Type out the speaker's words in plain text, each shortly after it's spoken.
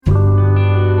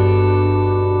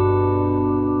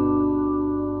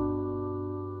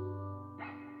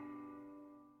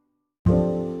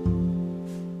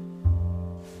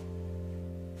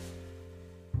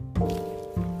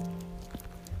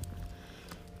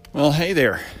Well, hey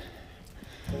there.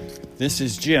 This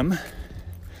is Jim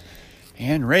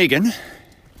and Reagan,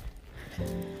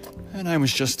 and I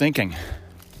was just thinking.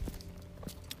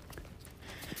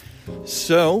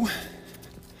 So,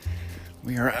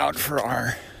 we are out for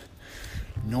our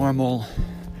normal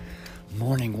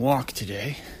morning walk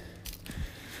today.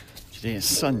 Today is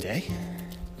Sunday,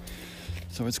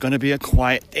 so it's going to be a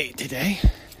quiet day today.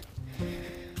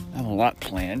 I have a lot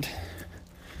planned.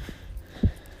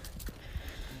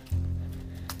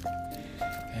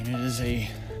 And it is a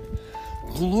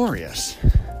glorious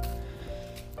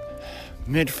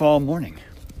mid-fall morning.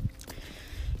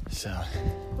 So,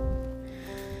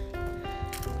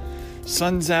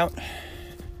 sun's out.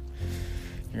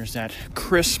 There's that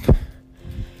crisp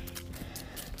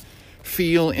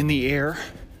feel in the air.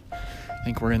 I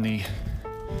think we're in the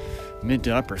mid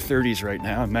to upper 30s right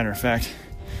now. As a matter of fact,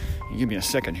 give me a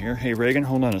second here. Hey, Reagan,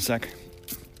 hold on a sec.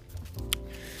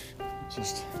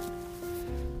 Just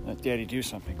let Daddy do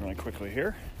something really quickly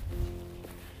here.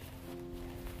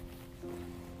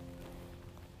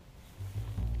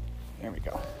 There we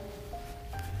go.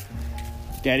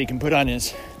 Daddy can put on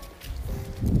his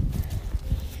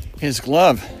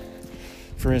glove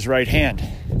for his right hand,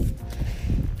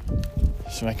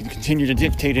 so I can continue to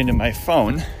dictate into my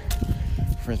phone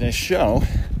for this show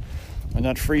while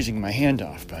not freezing my hand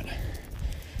off. But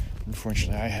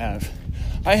unfortunately, I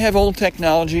have old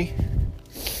technology,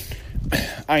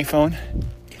 iPhone,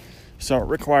 so it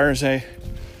requires a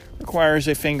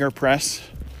finger press.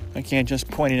 I can't just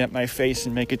point it at my face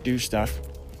and make it do stuff.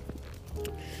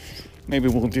 Maybe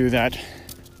we'll do that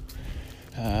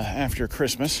after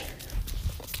Christmas,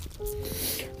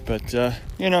 but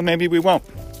maybe we won't.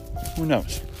 Who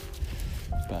knows?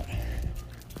 But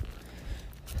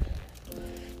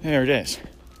there it is.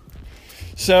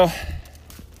 So,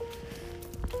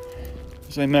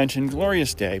 as I mentioned,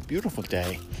 glorious day, beautiful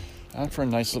day, out for a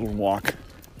nice little walk,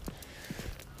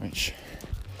 which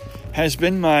has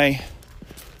been my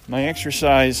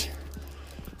exercise,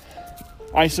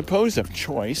 I suppose, of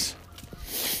choice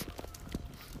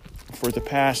for the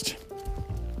past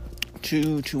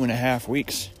 2.5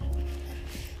 weeks.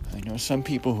 I know some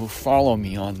people who follow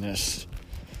me on this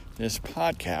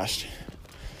podcast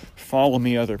follow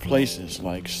me other places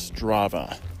like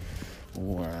Strava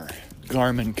or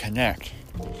Garmin Connect,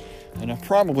 and I've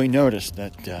probably noticed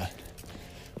that there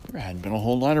hadn't been a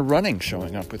whole lot of running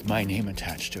showing up with my name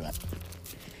attached to it.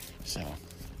 So,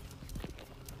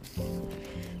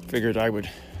 figured I would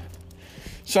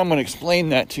somewhat explain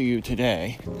that to you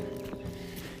today.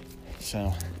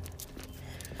 So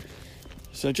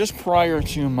just prior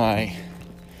to my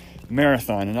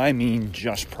marathon, and I mean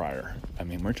just prior,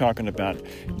 we're talking about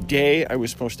day I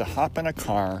was supposed to hop in a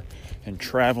car and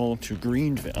travel to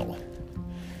Greenville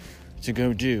to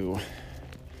go do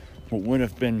what would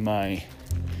have been my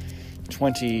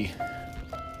 24th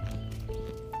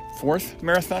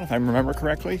marathon, if I remember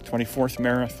correctly, 24th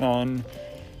marathon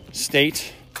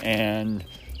state and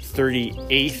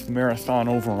 38th marathon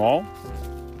overall.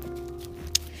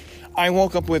 I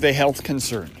woke up with a health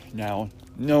concern. Now,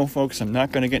 no, folks, I'm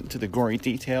not going to get into the gory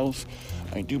details.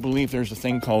 I do believe there's a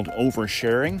thing called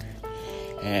oversharing,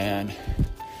 and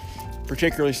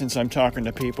particularly since I'm talking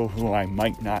to people who I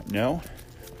might not know,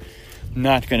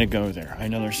 not going to go there. I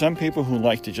know there's some people who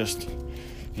like to just,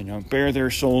 bare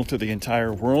their soul to the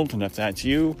entire world, and if that's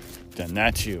you, then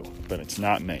that's you, but it's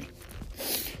not me.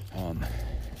 And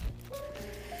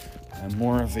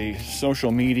more of the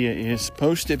social media is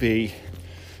supposed to be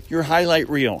your highlight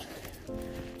reel,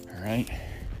 all right?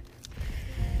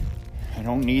 I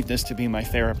don't need this to be my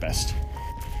therapist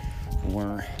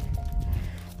or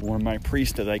my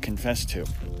priest that I confess to.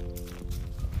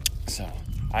 So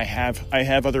I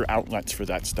have other outlets for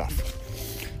that stuff.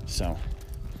 So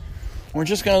we're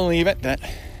just going to leave it that I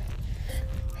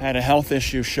had a health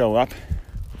issue show up,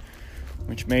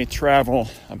 which made travel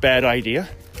a bad idea,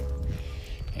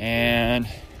 and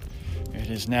it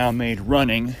has now made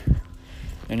running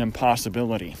an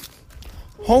impossibility.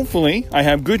 Hopefully, I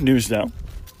have good news though.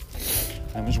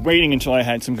 I was waiting until I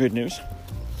had some good news.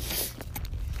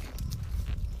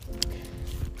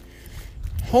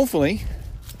 Hopefully,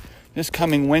 this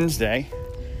coming Wednesday,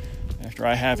 after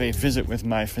I have a visit with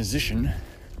my physician,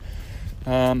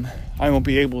 I will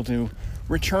be able to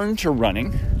return to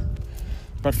running.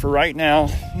 But for right now,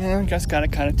 just gotta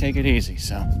kind of take it easy.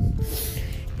 So,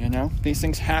 these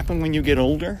things happen when you get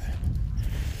older.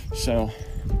 So,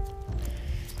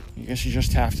 I guess you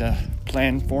just have to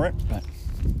plan for it. But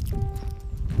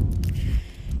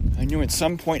I knew at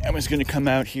some point I was going to come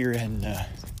out here and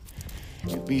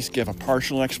at least give a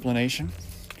partial explanation,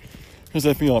 because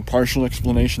I feel a partial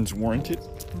explanation is warranted.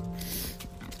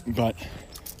 but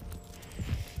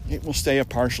it will stay a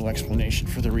partial explanation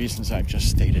for the reasons I've just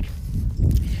stated.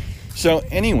 So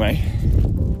anyway,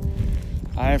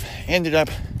 I've ended up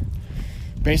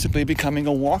basically becoming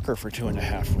a walker for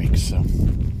 2.5 weeks. So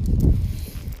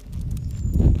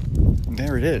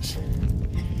there it is.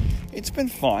 It's been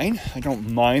fine. I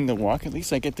don't mind the walk. At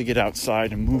least I get to get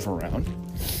outside and move around.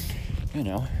 You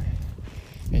know,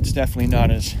 it's definitely not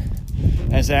as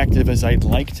active as I'd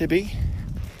like to be.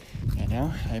 You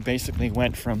know, I basically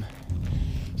went from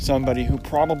somebody who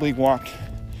probably walked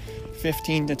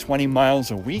 15 to 20 miles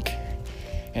a week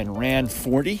and ran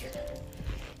 40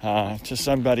 to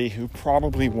somebody who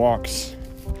probably walks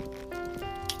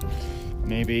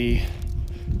maybe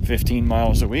 15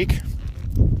 miles a week,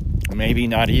 maybe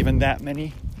not even that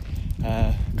many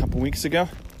a couple weeks ago.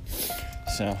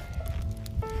 So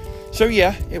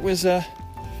yeah, it was a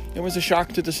shock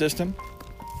to the system.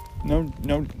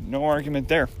 No argument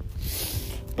there.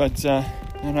 But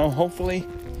you know, hopefully,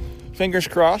 fingers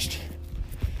crossed,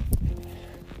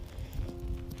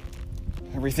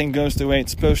 everything goes the way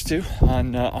it's supposed to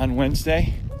on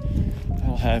Wednesday.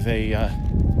 I'll have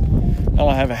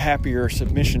a happier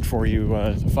submission for you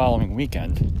the following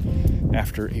weekend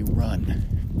after a run.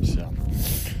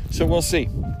 So we'll see.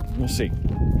 But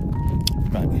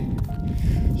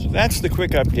so that's the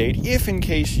quick update. If in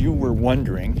case you were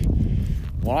wondering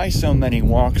why so many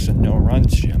walks and no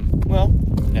runs, Jim, well,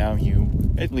 now you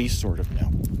at least sort of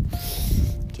know.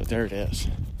 So there it is.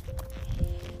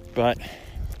 But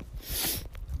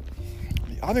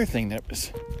the other thing that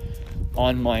was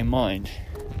on my mind,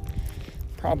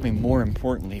 probably more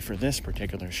importantly for this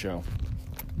particular show,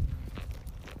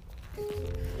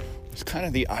 was kind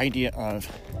of the idea of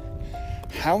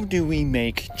how do we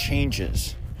make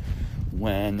changes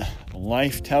when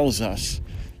life tells us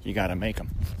you got to make them.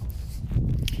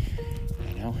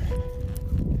 You know,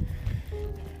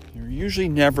 they're usually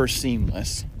never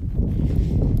seamless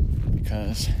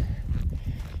because,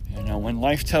 you know, when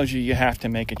life tells you have to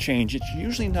make a change, it's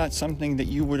usually not something that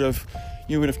you would have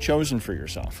chosen for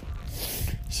yourself.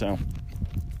 So,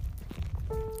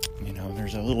 you know,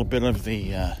 there's a little bit of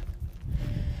the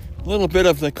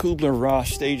Kubler-Ross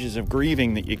stages of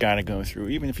grieving that you got to go through,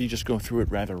 even if you just go through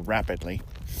it rather rapidly.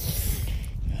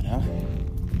 You know,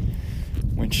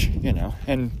 which, you know,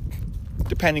 and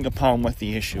depending upon what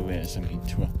the issue is, I mean,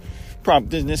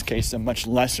 in this case, a much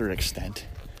lesser extent.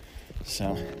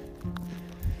 So,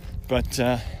 but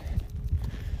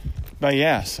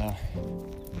yeah, so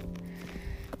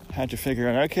I had to figure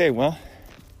out, okay, well,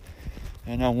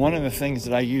 you know, one of the things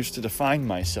that I use to define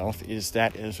myself is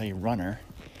that as a runner.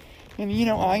 And, you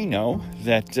know, I know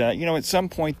that, you know, at some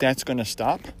point that's going to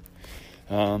stop.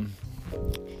 And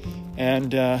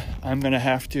I'm going to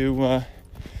have to,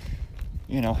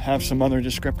 you know, have some other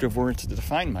descriptive words to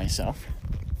define myself,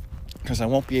 because I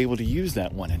won't be able to use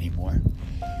that one anymore.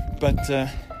 But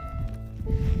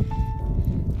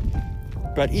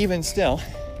even still,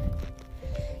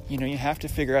 you know, you have to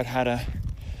figure out how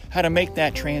to make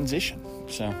that transition.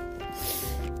 So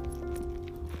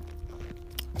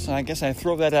I guess I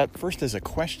throw that out first as a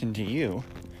question to you.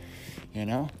 You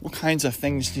know, what kinds of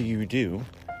things do you do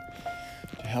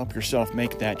to help yourself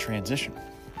make that transition?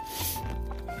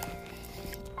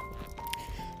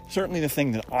 Certainly the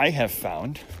thing that I have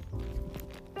found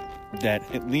that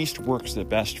at least works the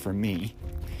best for me,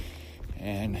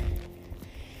 and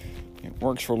it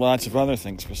works for lots of other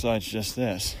things besides just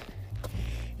this,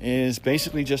 is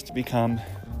basically just to become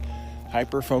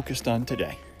hyper-focused on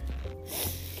today.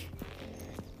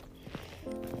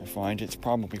 I find it's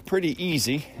probably pretty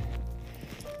easy,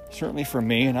 certainly for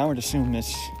me, and I would assume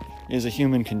this is a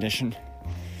human condition,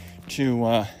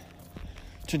 to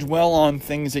dwell on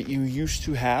things that you used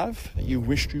to have, that you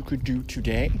wished you could do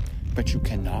today, but you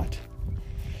cannot.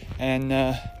 And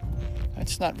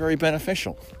that's not very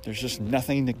beneficial. There's just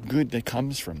nothing good that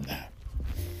comes from that.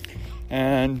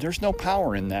 And there's no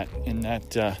power in that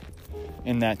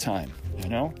time. You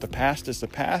know, the past is the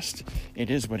past. It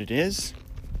is what it is.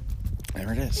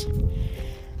 There it is.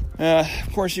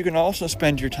 Of course, you can also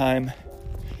spend your time,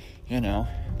 you know,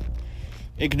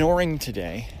 ignoring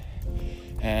today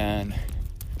and,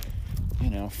 you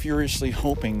know, furiously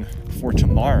hoping for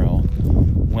tomorrow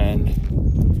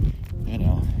when, you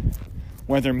know,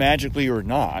 whether magically or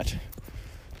not,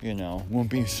 you know, will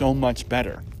be so much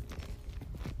better.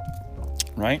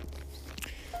 Right?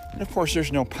 And of course,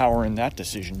 there's no power in that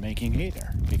decision making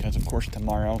either, because of course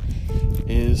tomorrow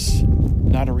is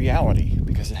not a reality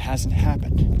because it hasn't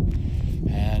happened.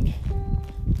 And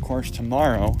of course,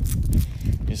 tomorrow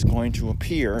is going to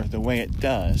appear the way it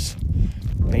does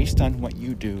based on what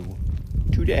you do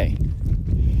today.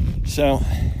 So,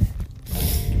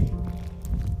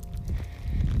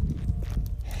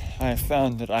 I have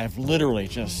found that I've literally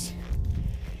just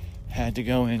had to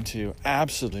go into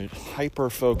absolute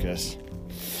hyper focus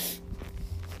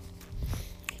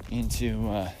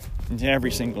into every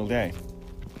single day.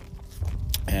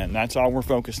 And that's all we're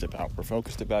focused about. We're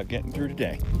focused about getting through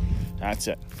today. That's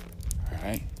it. All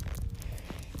right?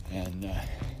 And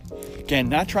again,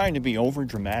 not trying to be over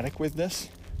dramatic with this,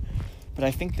 but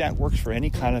I think that works for any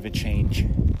kind of a change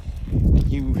that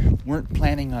you weren't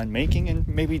planning on making and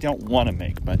maybe don't want to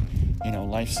make. But,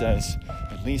 life says,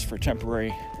 at least for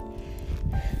temporary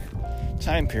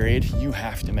time period, you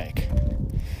have to make.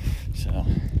 So,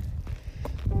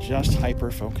 just hyper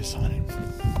focus on it.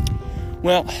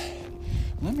 Well,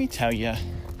 let me tell you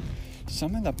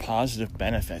some of the positive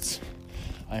benefits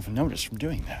I've noticed from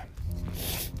doing that.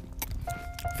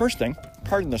 First thing,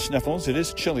 pardon the sniffles. It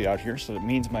is chilly out here, so it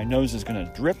means my nose is going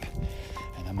to drip,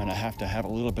 and I'm going to have a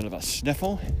little bit of a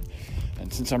sniffle.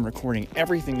 And since I'm recording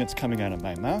everything that's coming out of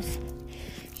my mouth,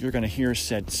 you're going to hear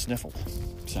said sniffle.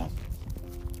 So,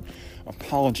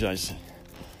 apologize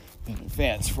in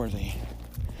advance for the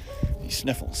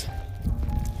sniffles.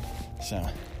 So,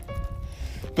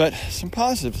 but some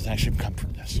positives actually come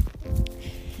from this.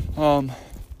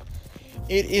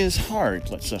 It is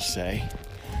hard, let's just say,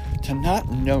 to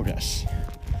not notice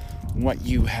what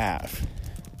you have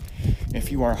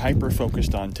if you are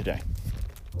hyper-focused on today.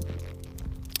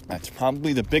 That's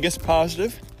probably the biggest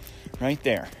positive right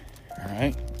there. All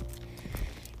right?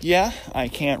 Yeah, I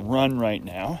can't run right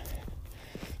now,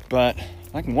 but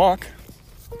I can walk.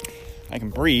 I can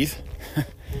breathe.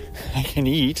 I can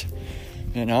eat.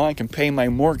 I can pay my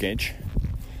mortgage.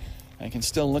 I can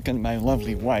still look at my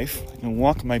lovely wife. I can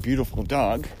walk my beautiful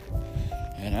dog.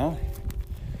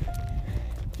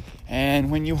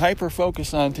 And when you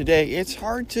hyper-focus on today, it's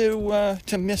hard to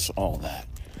miss all that.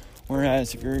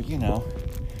 Whereas if you're,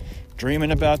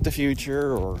 dreaming about the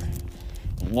future or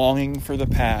longing for the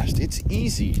past, it's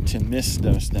easy to miss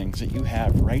those things that you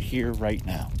have right here, right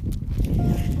now.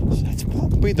 So that's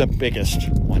probably the biggest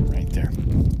one right there.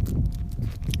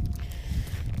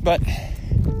 But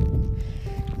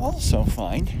also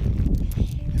find,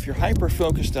 if you're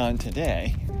hyper-focused on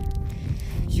today,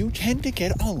 you tend to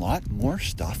get a lot more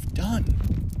stuff done.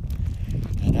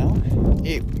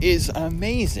 It is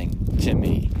amazing to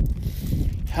me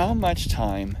how much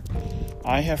time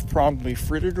I have probably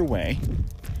frittered away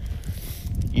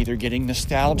either getting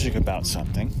nostalgic about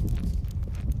something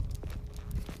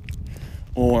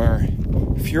or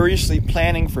furiously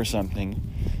planning for something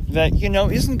that,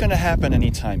 isn't going to happen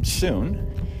anytime soon.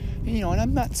 And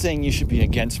I'm not saying you should be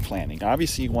against planning.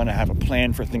 Obviously, you want to have a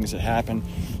plan for things that happen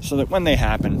so that when they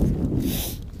happen,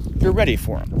 you're ready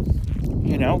for them.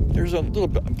 There's a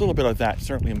little bit of that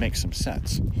certainly makes some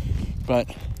sense.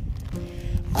 But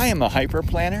I am a hyper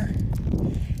planner.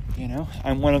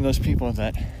 I'm one of those people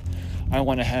that I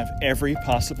want to have every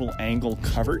possible angle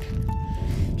covered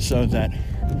so that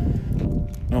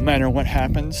no matter what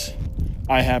happens,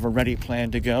 I have a ready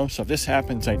plan to go. So if this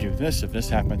happens, I do this. If this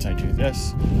happens, I do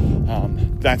this.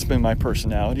 That's been my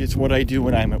personality. It's what I do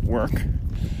when I'm at work.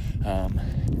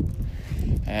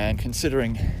 And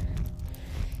considering,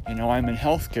 I'm in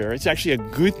healthcare, it's actually a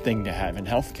good thing to have in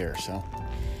healthcare. So,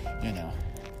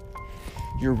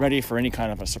 you're ready for any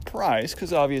kind of a surprise,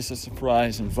 because obviously a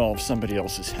surprise involves somebody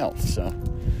else's health. So,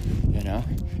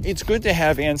 it's good to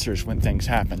have answers when things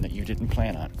happen that you didn't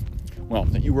plan on. Well,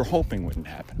 that you were hoping wouldn't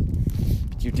happen.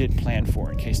 You did plan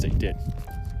for in case they did.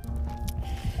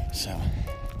 So,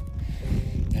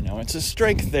 it's a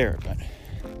strength there, but,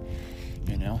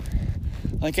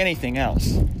 like anything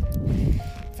else,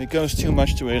 if it goes too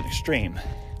much to an extreme,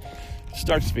 it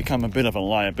starts to become a bit of a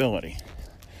liability.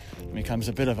 It becomes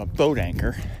a bit of a boat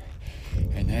anchor,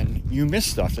 and then you miss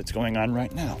stuff that's going on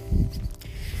right now.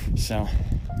 So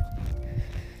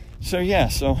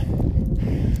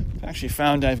I've actually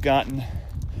found I've gotten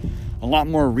a lot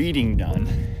more reading done,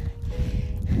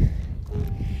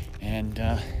 and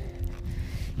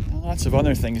lots of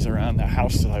other things around the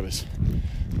house that I was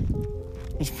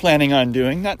planning on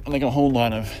doing. Not like a whole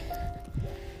lot of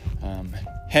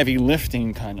heavy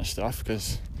lifting kind of stuff,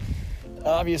 because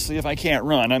obviously if I can't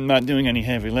run, I'm not doing any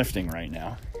heavy lifting right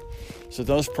now. So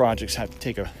those projects have to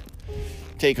take a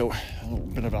little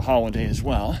bit of a holiday as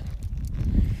well.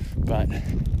 But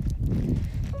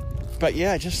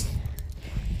yeah, just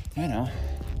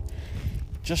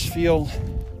feel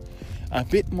a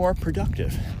bit more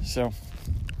productive. So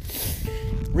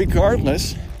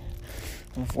regardless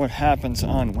of what happens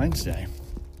on Wednesday,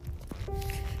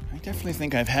 I definitely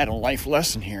think I've had a life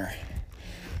lesson here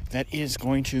that is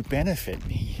going to benefit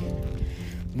me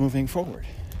moving forward.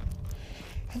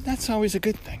 And that's always a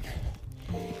good thing,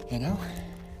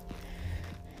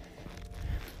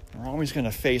 We're always going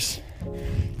to face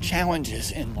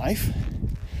challenges in life.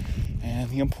 And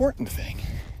the important thing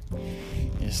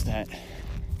is that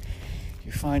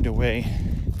you find a way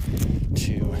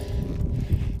to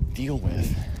deal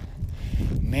with,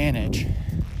 manage,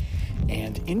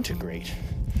 and integrate.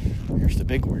 Here's the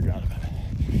big word out of it.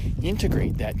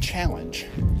 Integrate that challenge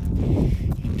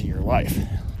into your life.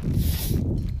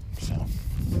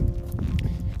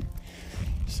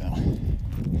 So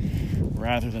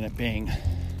rather than it being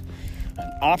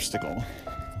an obstacle,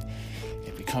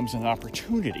 it becomes an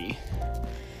opportunity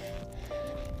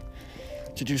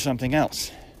to do something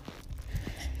else.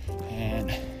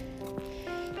 And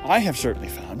I have certainly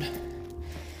found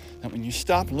that when you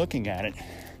stop looking at it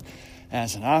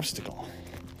as an obstacle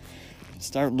and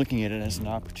start looking at it as an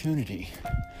opportunity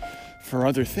for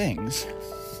other things,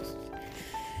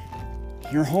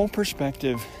 your whole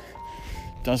perspective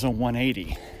does a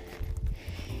 180.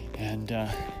 And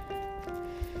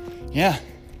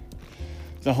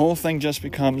the whole thing just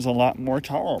becomes a lot more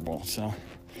tolerable. So,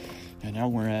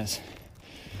 whereas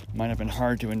it might have been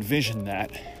hard to envision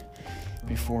that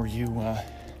before you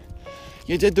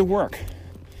did the work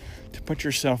to put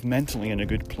yourself mentally in a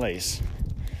good place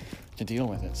to deal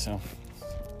with it. So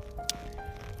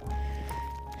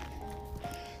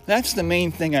that's the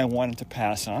main thing I wanted to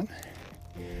pass on.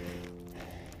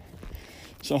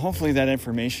 So hopefully that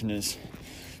information is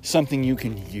something you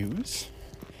can use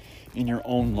in your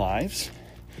own lives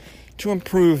to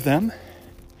improve them,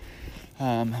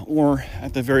 or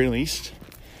at the very least,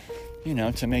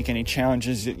 to make any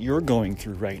challenges that you're going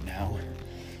through right now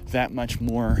that much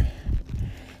more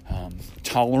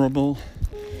tolerable,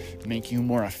 make you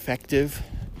more effective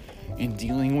in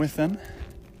dealing with them,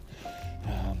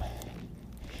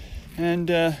 and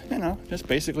just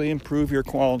basically improve your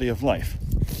quality of life.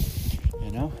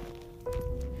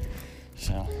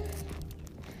 So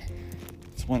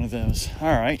it's one of those,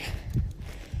 all right,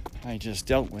 I just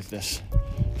dealt with this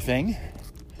thing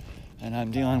and I'm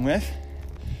dealing with,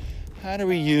 how do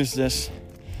we use this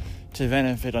to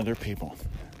benefit other people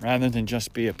rather than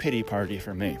just be a pity party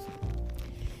for me?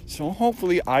 So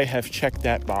hopefully I have checked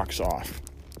that box off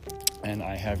and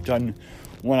I have done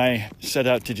what I set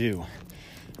out to do,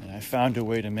 and I found a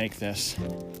way to make this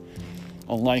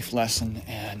a life lesson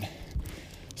and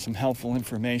some helpful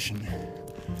information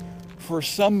for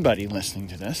somebody listening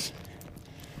to this,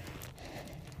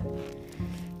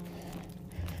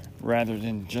 rather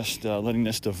than just letting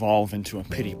this devolve into a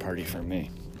pity party for me.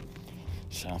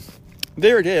 So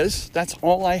there it is. That's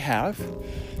all I have.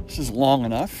 This is long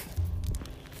enough.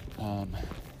 I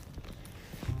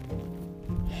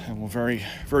will very,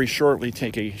 very shortly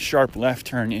take a sharp left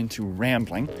turn into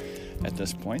rambling at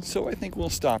this point, so I think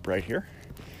we'll stop right here.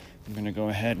 I'm going to go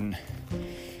ahead and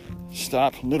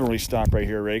literally stop right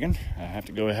here, Reagan. I have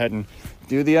to go ahead and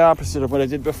do the opposite of what I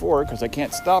did before because I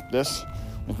can't stop this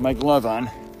with my glove on.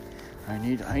 I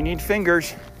need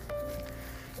fingers.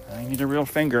 I need a real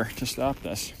finger to stop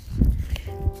this.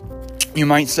 You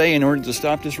might say in order to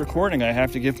stop this recording, I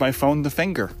have to give my phone the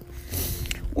finger.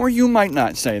 Or you might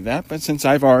not say that, but since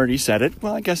I've already said it,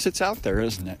 well, I guess it's out there,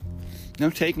 isn't it? No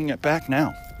taking it back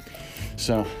now.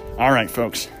 So, all right,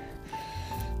 folks.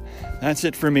 That's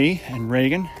it for me and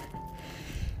Reagan.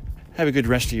 Have a good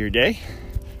rest of your day.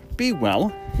 Be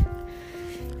well.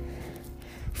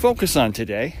 Focus on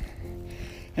today.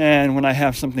 And when I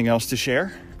have something else to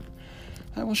share,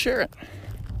 I will share it.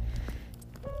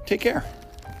 Take care.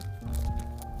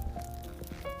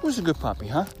 Who's a good puppy,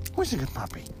 huh? Who's a good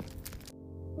puppy?